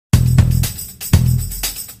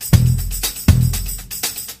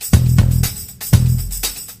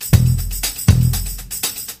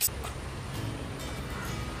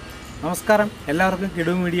നമസ്കാരം എല്ലാവർക്കും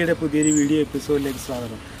കിഡു മീഡിയയുടെ പുതിയൊരു വീഡിയോ എപ്പിസോഡിലേക്ക്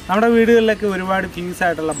സ്വാഗതം. നമ്മുടെ വീടുകളിലൊക്കെ ഒരുപാട് ഫ്യൂസ്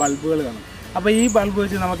ആയിട്ടുള്ള ബൾബുകൾ കാണും. അപ്പോൾ ഈ ബൾബ്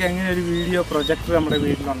വെച്ച് നമുക്ക് എങ്ങനെ ഒരു വീഡിയോ പ്രൊജക്ടർ നമ്മുടെ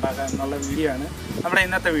വീട്ടിലുണ്ടാക്കാം എന്നുള്ള വീഡിയോ ആണ് നമ്മുടെ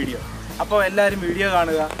ഇന്നത്തെ വീഡിയോ. അപ്പോൾ എല്ലാവരും വീഡിയോ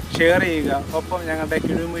കാണുക, ഷെയർ ചെയ്യുക, ഒപ്പം ഞങ്ങളുടെ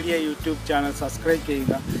കിഡു മീഡിയ യൂട്യൂബ് ചാനൽ സബ്സ്ക്രൈബ്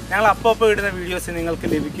ചെയ്യുക. ഞങ്ങൾ അപ്പോൾ ഇടുന്ന വീഡിയോസ് നിങ്ങൾക്ക്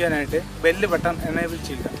ലഭിക്കാനായിട്ട് ബെല്ല് ബട്ടൺ എനേബിൾ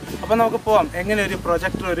ചെയ്യുക. അപ്പോൾ നമുക്ക് പോകാം എങ്ങനെ ഒരു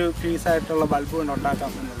പ്രൊജക്ടർ ഒരു ഫ്യൂസ് ആയിട്ടുള്ള ബൾബ് കൊണ്ട്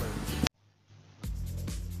ഉണ്ടാക്കാം എന്നുള്ളത്.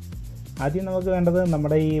 ആദ്യം നമുക്ക് വേണ്ടത്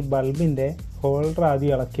നമ്മുടെ ഈ ബൾബിൻ്റെ ഹോൾഡർ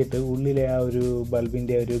ആദ്യം ഇളക്കിയിട്ട് ഉള്ളിലെ ആ ഒരു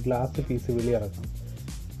ബൾബിൻ്റെ ഒരു ഗ്ലാസ് പീസ് വെളി ഇറക്കണം.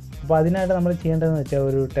 അപ്പോൾ അതിനായിട്ട് നമ്മൾ ചെയ്യേണ്ടതെന്ന് വെച്ചാൽ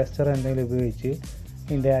ഒരു ടെസ്റ്റർ എന്തെങ്കിലും ഉപയോഗിച്ച്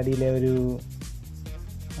ഇതിൻ്റെ അടിയിലെ ഒരു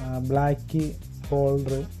ബ്ലാക്ക്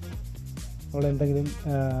ഹോൾഡർ അവിടെ എന്തെങ്കിലും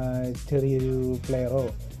ചെറിയൊരു പ്ലെയറോ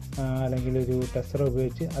അല്ലെങ്കിൽ ഒരു ടെസ്റ്ററോ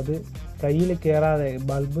ഉപയോഗിച്ച് അത് കയ്യിൽ കയറാതെ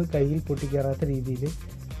ബൾബ് കയ്യിൽ പൊട്ടിക്കയറാത്ത രീതിയിൽ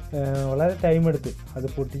വളരെ ടൈം എടുത്ത് അത്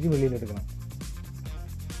പൊട്ടിച്ച് വെളിയിലെടുക്കണം.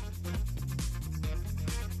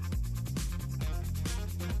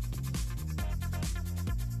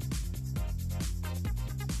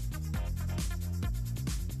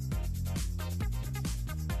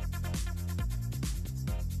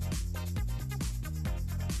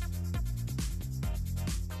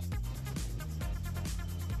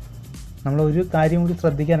 നമ്മൾ ഒരു കാര്യം കൂടി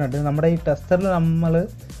ശ്രദ്ധിക്കാനുണ്ട്. നമ്മുടെ ഈ ടെസ്റ്ററിൽ നമ്മൾ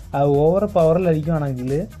ഓവർ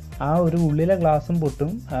പവറിലടിക്കുകയാണെങ്കിൽ ആ ഒരു ഉള്ളിലെ ഗ്ലാസും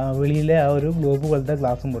പൊട്ടും, വെളിയിലെ ആ ഒരു ഗ്ലോബ് പോലത്തെ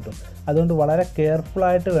ഗ്ലാസും പൊട്ടും. അതുകൊണ്ട് വളരെ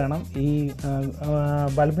കെയർഫുള്ളായിട്ട് വേണം ഈ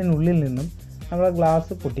ബൾബിനുള്ളിൽ നിന്നും നമ്മൾ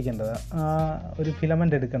ഗ്ലാസ് പൊട്ടിക്കേണ്ടത്, ഒരു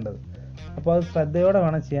ഫിലമെൻ്റ് എടുക്കേണ്ടത്. അപ്പോൾ അത് ശ്രദ്ധയോടെ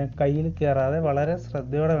വേണം ചെയ്യാൻ, കയ്യിൽ കയറാതെ വളരെ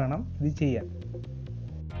ശ്രദ്ധയോടെ വേണം ഇത് ചെയ്യാൻ.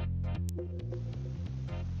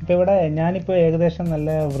 ഇപ്പോൾ ഇവിടെ ഞാനിപ്പോൾ ഏകദേശം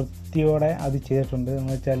നല്ല വൃത്തിയോടെ അത് ചെയ്തിട്ടുണ്ട്.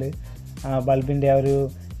 എന്ന് വെച്ചാൽ ബൾബിൻ്റെ ആ ഒരു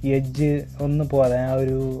എഡ്ജ് ഒന്നും പോകാതെ ആ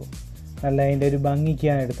ഒരു നല്ല അതിൻ്റെ ഒരു ഭംഗിക്ക്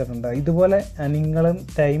ഞാൻ എടുത്തിട്ടുണ്ട്. ഇതുപോലെ നിങ്ങളും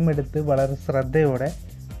ടൈം എടുത്ത് വളരെ ശ്രദ്ധയോടെ,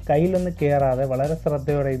 കയ്യിലൊന്നും കയറാതെ വളരെ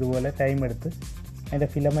ശ്രദ്ധയോടെ ഇതുപോലെ ടൈം എടുത്ത് അതിൻ്റെ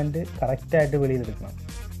ഫിലമെൻറ്റ് കറക്റ്റായിട്ട് വെളിയിലെടുക്കണം.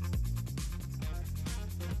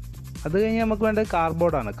 അത് കഴിഞ്ഞ് നമുക്ക് വേണ്ടത്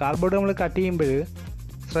കാർഡ്ബോർഡാണ്. കാർഡ്ബോർഡ് നമ്മൾ കട്ട് ചെയ്യുമ്പോൾ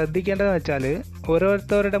ശ്രദ്ധിക്കേണ്ടതെന്ന് വെച്ചാൽ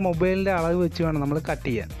ഓരോരുത്തരുടെ മൊബൈലിൻ്റെ അളവ് വെച്ച് വേണം നമ്മൾ കട്ട്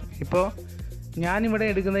ചെയ്യാൻ. ഇപ്പോൾ ഞാനിവിടെ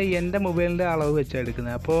എടുക്കുന്നത് എൻ്റെ മൊബൈലിൻ്റെ അളവ് വെച്ചാണ്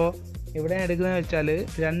എടുക്കുന്നത്. അപ്പോൾ ഇവിടെ എടുക്കുന്നതെന്ന് വെച്ചാൽ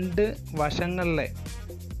രണ്ട് വശങ്ങളിലെ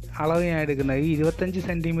അളവ് ഞാൻ എടുക്കുന്നത് 25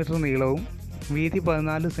 സെൻറ്റിമീറ്റർ നീളവും വീതി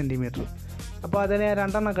 14 സെൻറ്റിമീറ്ററും. അപ്പോൾ അതിനെ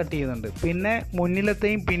രണ്ടെണ്ണം കട്ട് ചെയ്യുന്നുണ്ട്. പിന്നെ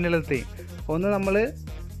മുന്നിലത്തെയും പിന്നിലത്തെയും ഒന്ന് നമ്മൾ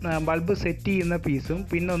ബൾബ് സെറ്റ് ചെയ്യുന്ന പീസും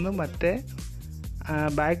പിന്നെ ഒന്ന് മറ്റേ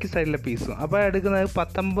ബാക്ക് സൈഡിലെ പീസും. അപ്പോൾ എടുക്കുന്നത്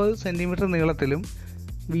 19 സെൻറ്റിമീറ്റർ നീളത്തിലും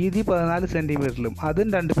വീതി 14 സെൻറ്റിമീറ്ററിലും,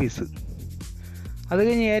 അതും 2 പീസ്. അത്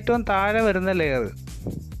കഴിഞ്ഞ് ഏറ്റവും താഴെ വരുന്ന ലെയർ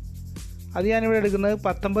അത് ഞാനിവിടെ എടുക്കുന്നത്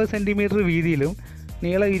 19 സെൻറ്റിമീറ്റർ വീതിയിലും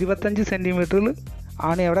നീളം 25 സെൻറ്റിമീറ്ററിൽ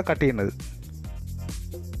ആണ് ഇവിടെ കട്ട് ചെയ്യുന്നത്.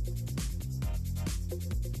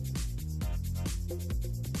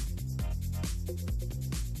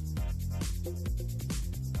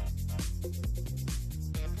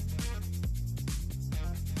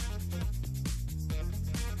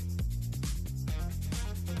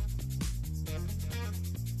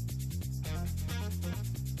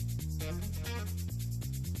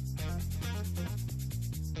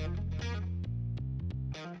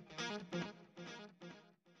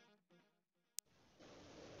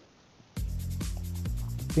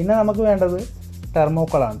 പിന്നെ നമുക്ക് വേണ്ടത്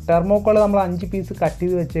ടെർമോക്കോളാണ്. ടെർമോക്കോൾ നമ്മൾ 5 പീസ് കട്ട്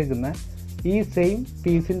ചെയ്ത് വെച്ചേക്കുന്ന ഈ സെയിം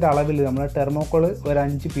പീസിൻ്റെ അളവിൽ നമ്മൾ ടെർമോക്കോൾ ഒരു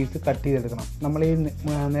 5 പീസ് കട്ട് ചെയ്തെടുക്കണം. നമ്മൾ ഈ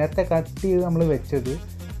നേരത്തെ കട്ട് ചെയ്ത് നമ്മൾ വെച്ചത്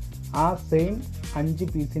ആ സെയിം 5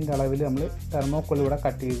 പീസിൻ്റെ അളവിൽ നമ്മൾ ടെർമോക്കോൾ ഇവിടെ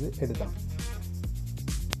കട്ട് ചെയ്ത് എടുക്കണം.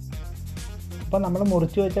 അപ്പോൾ നമ്മൾ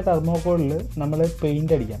മുറിച്ച് വെച്ച ടെർമോക്കോളിൽ നമ്മൾ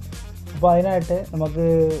പെയിൻ്റ് അടിക്കാം. അപ്പോൾ അതിനായിട്ട് നമുക്ക്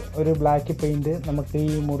ഒരു ബ്ലാക്ക് പെയിൻറ്റ് നമുക്ക്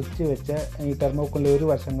ഈ മുറിച്ച് വെച്ച ഈ ടെർമോക്കോളിൻ്റെ ഒരു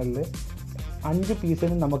വശങ്ങളിൽ 5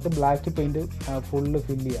 പീസിന് നമുക്ക് ബ്ലാക്ക് പെയിൻറ്റ് ഫുള്ള്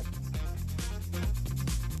ഫില്ല് ചെയ്യാം.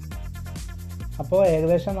 അപ്പോൾ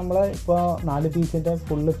ഏകദേശം നമ്മൾ ഇപ്പോൾ 4 പീസിൻ്റെ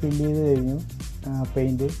ഫുള്ള് ഫില്ല് ചെയ്ത് കഴിഞ്ഞു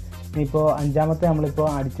പെയിൻറ്റ്. ഇനിയിപ്പോൾ 5ാമത്തെ നമ്മളിപ്പോൾ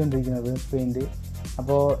അടിച്ചുകൊണ്ടിരിക്കുന്നത് പെയിൻറ്റ്.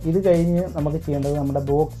 അപ്പോൾ ഇത് കഴിഞ്ഞ് നമുക്ക് ചെയ്യേണ്ടത് നമ്മുടെ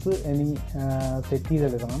ബോക്സ് ഇനി സെറ്റ്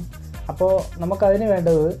ചെയ്തെടുക്കണം. അപ്പോൾ നമുക്കതിന്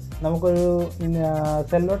വേണ്ടത് നമുക്കൊരു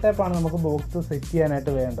സെല്ലോ ടേപ്പാണ് നമുക്ക് ബോക്സ് സെറ്റ്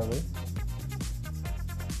ചെയ്യാനായിട്ട് വേണ്ടത്.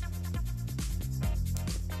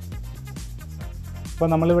 അപ്പോൾ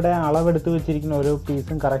നമ്മളിവിടെ അളവെടുത്ത് വെച്ചിരിക്കുന്ന ഓരോ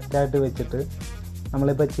പീസും കറക്റ്റായിട്ട് വെച്ചിട്ട്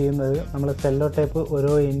നമ്മളിപ്പോൾ ചെയ്യുന്നത് നമ്മൾ സെല്ലോ ടേപ്പ്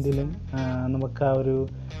ഓരോ എൻഡിലും നമുക്ക് ആ ഒരു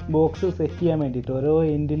ബോക്സ് സെറ്റ് ചെയ്യാൻ വേണ്ടിയിട്ട് ഓരോ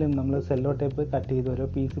എൻഡിലും നമ്മൾ സെല്ലോ ടേപ്പ് കട്ട് ചെയ്ത് ഓരോ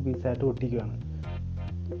പീസായിട്ട് ഒട്ടിക്കുകയാണ്.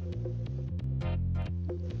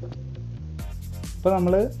 ഇപ്പോൾ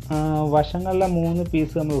നമ്മൾ വശങ്ങളിലെ 3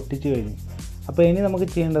 പീസ് നമ്മൾ ഒട്ടിച്ച് കഴിഞ്ഞു. അപ്പോൾ ഇനി നമുക്ക്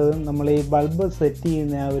ചെയ്യേണ്ടത് നമ്മൾ ഈ ബൾബ് സെറ്റ്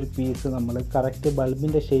ചെയ്യുന്ന ആ ഒരു പീസ് നമ്മൾ കറക്റ്റ്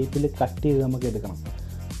ബൾബിൻ്റെ ഷേപ്പിൽ കട്ട് ചെയ്ത് നമുക്ക് എടുക്കണം.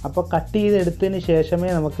 അപ്പോൾ കട്ട് ചെയ്തെടുത്തതിന് ശേഷമേ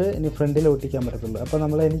നമുക്ക് ഇനി ഫ്രണ്ടിൽ ഒട്ടിക്കാൻ പറ്റത്തുള്ളൂ. അപ്പോൾ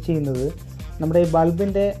നമ്മൾ ഇനി ചെയ്യുന്നത് നമ്മുടെ ഈ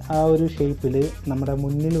ബൾബിൻ്റെ ആ ഒരു ഷേപ്പിൽ നമ്മുടെ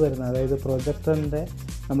മുന്നിൽ വരുന്ന, അതായത് പ്രൊജക്ടറിൻ്റെ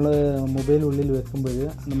നമ്മൾ മൊബൈൽ ഉള്ളിൽ വെക്കുമ്പോൾ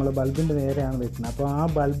നമ്മൾ ബൾബിൻ്റെ നേരെയാണ് വെക്കുന്നത്. അപ്പോൾ ആ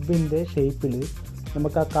ബൾബിൻ്റെ ഷേപ്പിൽ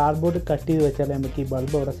നമുക്ക് ആ കാർഡ്ബോർഡ് കട്ട് ചെയ്ത് വെച്ചാലേ നമുക്ക് ഈ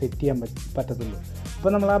ബൾബ് അവിടെ സെറ്റ് ചെയ്യാൻ പറ്റത്തുള്ളൂ.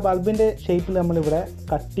 അപ്പോൾ നമ്മൾ ആ ബൾബിൻ്റെ ഷേപ്പിൽ നമ്മളിവിടെ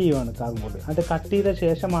കട്ട് ചെയ്യുവാണ് കാർഡ്ബോർഡ്. അത് കട്ട് ചെയ്ത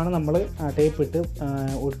ശേഷമാണ് നമ്മൾ ടേപ്പ് ഇട്ട്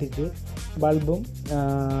ഒട്ടിച്ച് ബൾബും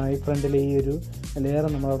ഈ ഫ്രണ്ടിലെ ഈ ഒരു ലെയർ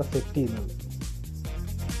നമ്മളവിടെ സെറ്റ് ചെയ്യുന്നത്.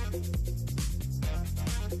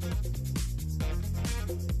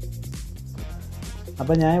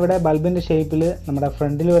 അപ്പോൾ ഞാൻ ഇവിടെ ബൾബിൻ്റെ ഷേപ്പിൽ നമ്മുടെ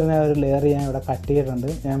ഫ്രണ്ടിൽ വരുന്ന ഒരു ലെയർ ഞാൻ ഇവിടെ കട്ട് ചെയ്തിട്ടുണ്ട്.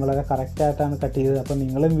 ഞാൻ വളരെ കറക്റ്റായിട്ടാണ് കട്ട് ചെയ്തത്. അപ്പോൾ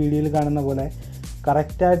നിങ്ങളും വീഡിയോയിൽ കാണുന്ന പോലെ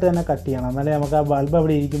കറക്റ്റായിട്ട് തന്നെ കട്ട് ചെയ്യണം. എന്നാലേ നമുക്ക് ആ ബൾബ്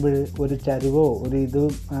അവിടെ ഇരിക്കുമ്പോൾ ഒരു ചരിവോ ഒരു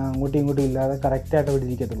ഇതും അങ്ങോട്ടും ഇങ്ങോട്ടും ഇല്ലാതെ കറക്റ്റായിട്ട് അവിടെ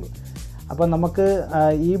ഇരിക്കത്തുള്ളൂ. അപ്പോൾ നമുക്ക്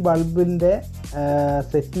ഈ ബൾബിൻ്റെ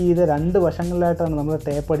സെറ്റ് ചെയ്ത് 2 വശങ്ങളിലായിട്ടാണ് നമ്മൾ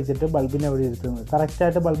ടേപ്പ് അടിച്ചിട്ട് ബൾബിനെ അവിടെ ഇരുത്തുന്നത്.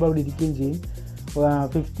 കറക്റ്റായിട്ട് ബൾബ് അവിടെ ഇരിക്കുകയും ചെയ്യും.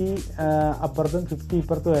 50 അപ്പുറത്തും 50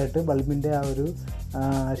 ഇപ്പുറത്തുമായിട്ട് ബൾബിൻ്റെ ആ ഒരു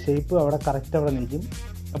ഷേപ്പ് അവിടെ കറക്റ്റ് അവിടെ നിൽക്കും.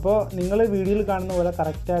 അപ്പോൾ നിങ്ങൾ വീഡിയോയിൽ കാണുന്ന പോലെ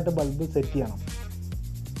കറക്റ്റായിട്ട് ബൾബ് സെറ്റ് ചെയ്യണം.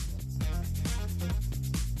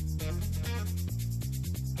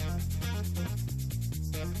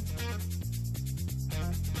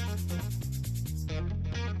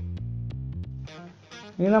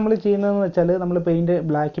 ഇനി നമ്മൾ ചെയ്യുന്നതെന്ന് വെച്ചാൽ നമ്മൾ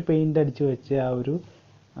ബ്ലാക്ക് പെയിൻറ്റ് അടിച്ച് വെച്ച് ആ ഒരു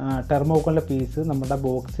ടെർമോക്കോളിൻ്റെ പീസ് നമ്മുടെ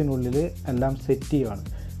ബോക്സിനുള്ളിൽ എല്ലാം സെറ്റ് ചെയ്യുവാണ്.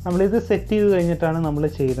 നമ്മളിത് സെറ്റ് ചെയ്ത് കഴിഞ്ഞിട്ടാണ് നമ്മൾ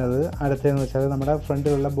ചെയ്യുന്നത്. അടുത്തതെന്ന് വെച്ചാൽ നമ്മുടെ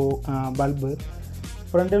ഫ്രണ്ടിലുള്ള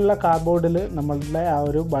ഫ്രണ്ടിലുള്ള കാർഡ്ബോർഡിൽ നമ്മളുടെ ആ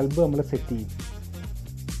ഒരു ബൾബ് നമ്മൾ സെറ്റ് ചെയ്യും.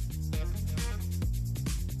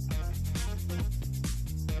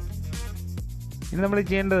 ഇനി നമ്മൾ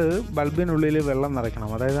ചെയ്യേണ്ടത് ബൾബിനുള്ളിൽ വെള്ളം നിറയ്ക്കണം.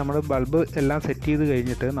 അതായത് നമ്മൾ ബൾബ് എല്ലാം സെറ്റ് ചെയ്ത്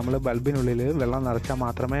കഴിഞ്ഞിട്ട് നമ്മൾ ബൾബിനുള്ളിൽ വെള്ളം നിറച്ചാൽ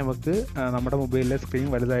മാത്രമേ നമുക്ക് നമ്മുടെ മൊബൈലിലെ സ്ക്രീൻ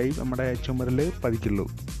വലുതായി നമ്മുടെ ചുമരിൽ പതിക്കുള്ളൂ.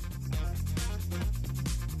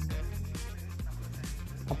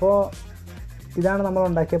 അപ്പോൾ ഇതാണ് നമ്മൾ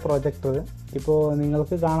ഉണ്ടാക്കിയ പ്രൊജക്ടർ. ഇപ്പോൾ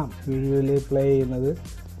നിങ്ങൾക്ക് കാണാം വീഡിയോയിൽ പ്ലേ ചെയ്യുന്നത്.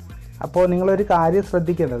 അപ്പോൾ നിങ്ങളൊരു കാര്യം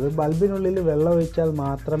ശ്രദ്ധിക്കേണ്ടത്, ബൾബിനുള്ളിൽ വെള്ളം ഒഴിച്ചാൽ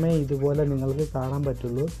മാത്രമേ ഇതുപോലെ നിങ്ങൾക്ക് കാണാൻ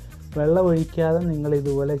പറ്റുള്ളൂ. വെള്ളം ഒഴിക്കാതെ നിങ്ങൾ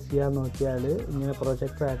ഇതുപോലെ ചെയ്യാൻ നോക്കിയാൽ ഇങ്ങനെ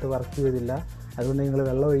പ്രൊജക്ടറായിട്ട് വർക്ക് ചെയ്തില്ല. അതുകൊണ്ട് നിങ്ങൾ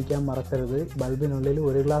വെള്ളം ഒഴിക്കാൻ മറക്കരുത്. ബൾബിനുള്ളിൽ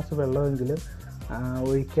 1 ഗ്ലാസ് വെള്ളമെങ്കിലും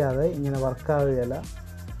ഒഴിക്കാതെ ഇങ്ങനെ വർക്കാവുകയില്ല.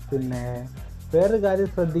 പിന്നെ വേറൊരു കാര്യം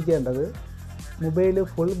ശ്രദ്ധിക്കേണ്ടത്, മൊബൈൽ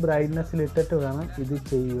ഫുൾ ബ്രൈറ്റ്നസ്സിൽ ഇട്ടിട്ട് വേണം ഇത്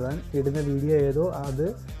ചെയ്യുവാൻ. ഇടുന്ന വീഡിയോ ഏതോ അത്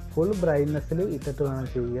ഫുൾ ബ്രൈറ്റ്നസ്സിൽ ഇട്ടിട്ട് വേണം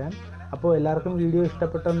ചെയ്യാൻ. അപ്പോൾ എല്ലാവർക്കും വീഡിയോ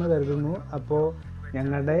ഇഷ്ടപ്പെട്ടെന്ന് കരുതുന്നു. അപ്പോൾ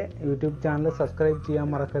ഞങ്ങളുടെ യൂട്യൂബ് ചാനൽ സബ്സ്ക്രൈബ് ചെയ്യാൻ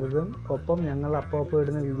മറക്കരുത്. ഒപ്പം ഞങ്ങൾ അപ്പോൾ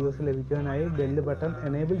ഇടുന്ന വീഡിയോസ് ലഭിക്കാനായി ബെല്ല് ബട്ടൺ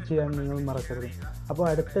എനേബിൾ ചെയ്യാൻ നിങ്ങൾ മറക്കരുത്. അപ്പോൾ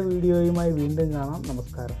അടുത്ത വീഡിയോയുമായി വീണ്ടും കാണാം.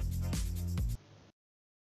 നമസ്കാരം.